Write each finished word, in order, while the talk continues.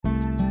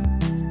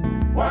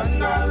Why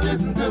not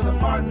listen to the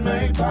Martin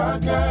May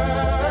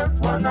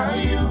podcast? Why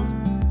not you?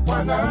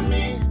 Why not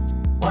me?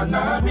 Why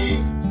not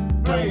be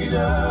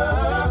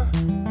greater?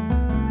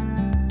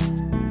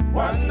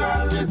 Why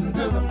not listen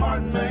to the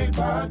Martin May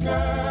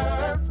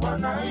podcast? Why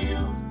not you?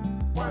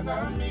 Why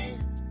not me?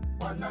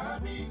 Why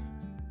not be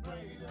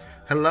greater?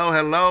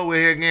 Hello.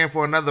 We're here again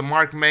for another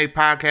Mark May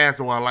podcast,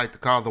 or what I like to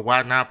call the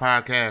Why Not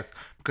podcast,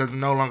 because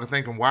I'm no longer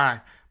thinking why.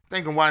 I'm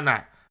thinking why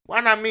not? Why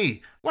not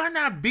me? Why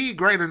not be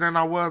greater than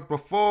I was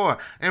before?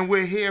 And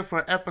we're here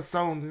for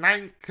episode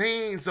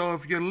 19. So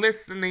if you're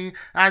listening,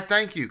 I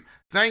thank you.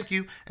 Thank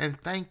you and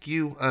thank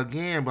you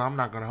again. But I'm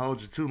not going to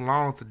hold you too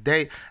long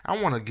today. I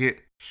want to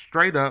get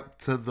straight up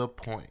to the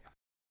point.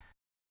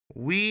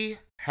 We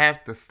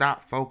have to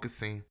stop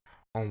focusing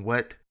on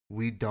what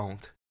we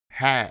don't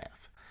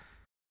have.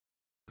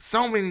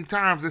 So many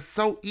times it's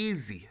so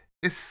easy.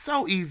 It's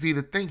so easy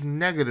to think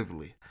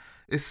negatively.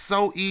 It's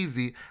so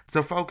easy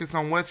to focus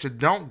on what you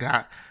don't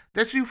got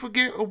that you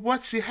forget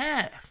what you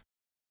have.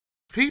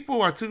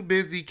 People are too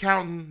busy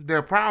counting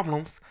their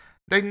problems.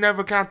 They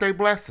never count their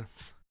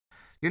blessings.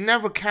 You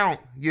never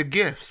count your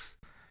gifts.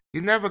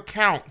 You never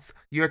count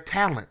your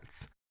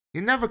talents.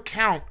 You never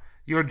count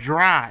your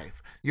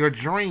drive, your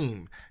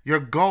dream, your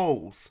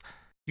goals.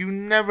 You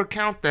never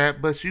count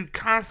that, but you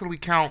constantly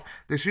count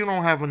that you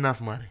don't have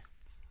enough money.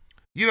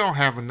 You don't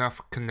have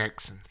enough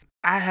connections.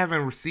 I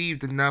haven't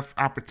received enough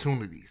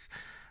opportunities.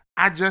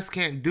 I just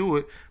can't do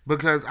it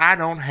because I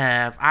don't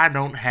have.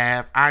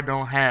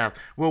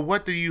 Well,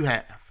 what do you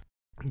have?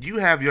 You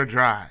have your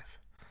drive.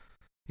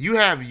 You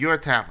have your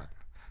talent.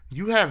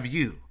 You have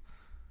you.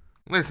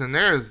 Listen,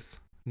 there's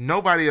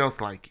nobody else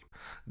like you.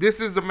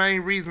 This is the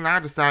main reason I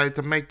decided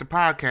to make the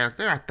podcast.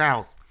 There are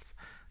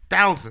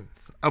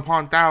thousands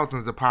upon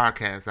thousands of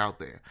podcasts out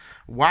there.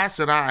 Why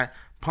should I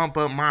pump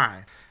up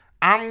mine?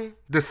 I'm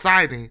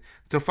deciding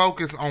to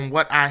focus on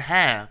what I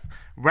have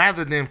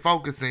rather than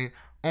focusing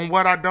on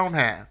what I don't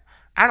have.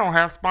 I don't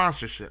have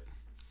sponsorship.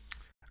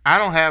 I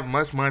don't have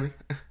much money.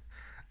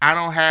 I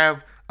don't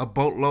have a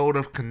boatload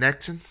of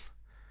connections.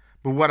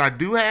 But what I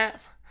do have,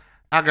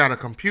 I got a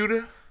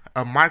computer,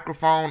 a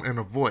microphone, and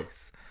a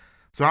voice.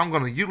 So I'm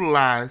going to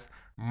utilize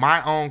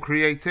my own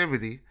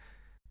creativity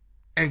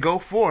and go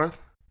forth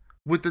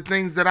with the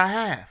things that I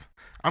have.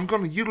 I'm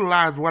going to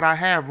utilize what I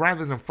have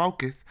rather than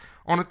focus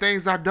on the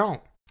things I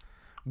don't.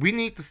 We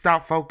need to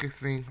stop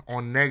focusing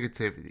on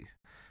negativity.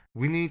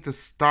 We need to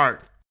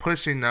start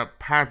pushing up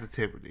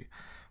positivity.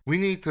 We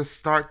need to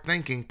start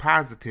thinking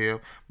positive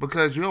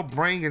because you'll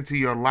bring into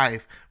your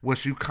life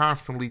what you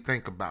constantly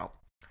think about.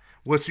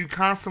 What you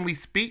constantly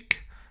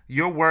speak,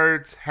 your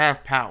words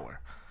have power.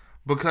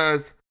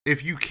 Because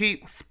if you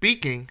keep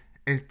speaking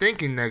and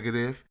thinking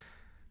negative,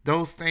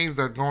 those things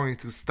are going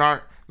to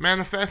start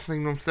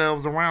manifesting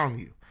themselves around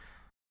you.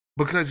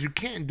 Because you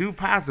can't do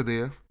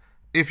positive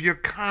if you're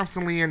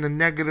constantly in the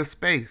negative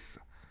space.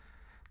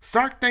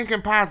 Start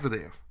thinking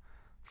positive.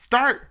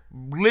 Start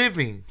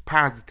living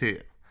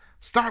positive.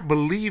 Start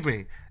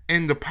believing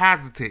in the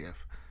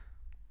positive.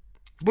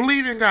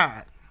 Believe in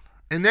God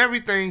and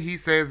everything He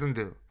says and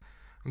do.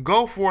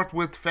 Go forth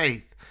with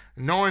faith,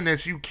 knowing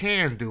that you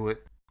can do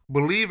it.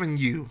 Believe in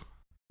you.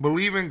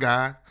 Believe in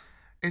God.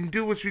 And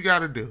do what you got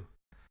to do.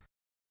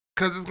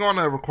 Because it's going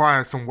to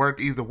require some work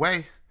either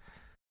way.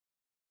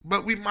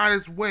 But we might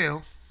as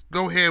well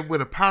go ahead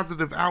with a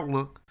positive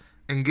outlook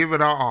and give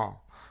it our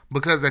all.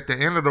 Because at the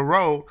end of the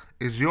road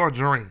is your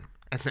dream.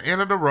 At the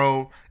end of the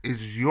road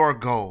is your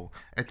goal.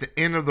 At the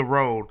end of the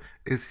road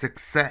is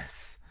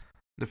success.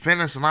 The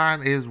finish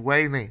line is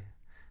waiting.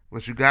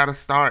 But you got to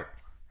start.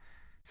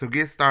 So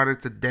get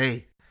started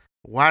today.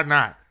 Why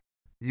not?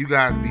 You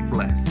guys be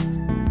blessed.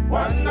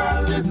 Why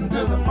not listen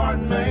to the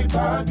Martin May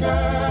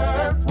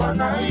podcast? Why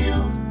not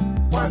you?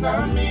 Why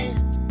not me?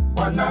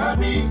 Why not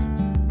be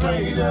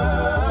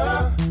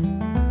greater?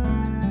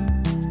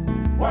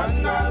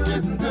 Why not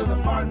listen to the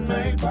Martin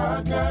May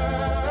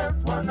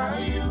podcast? Why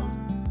not you?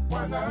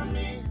 Why not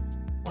me?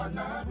 Why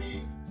not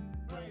be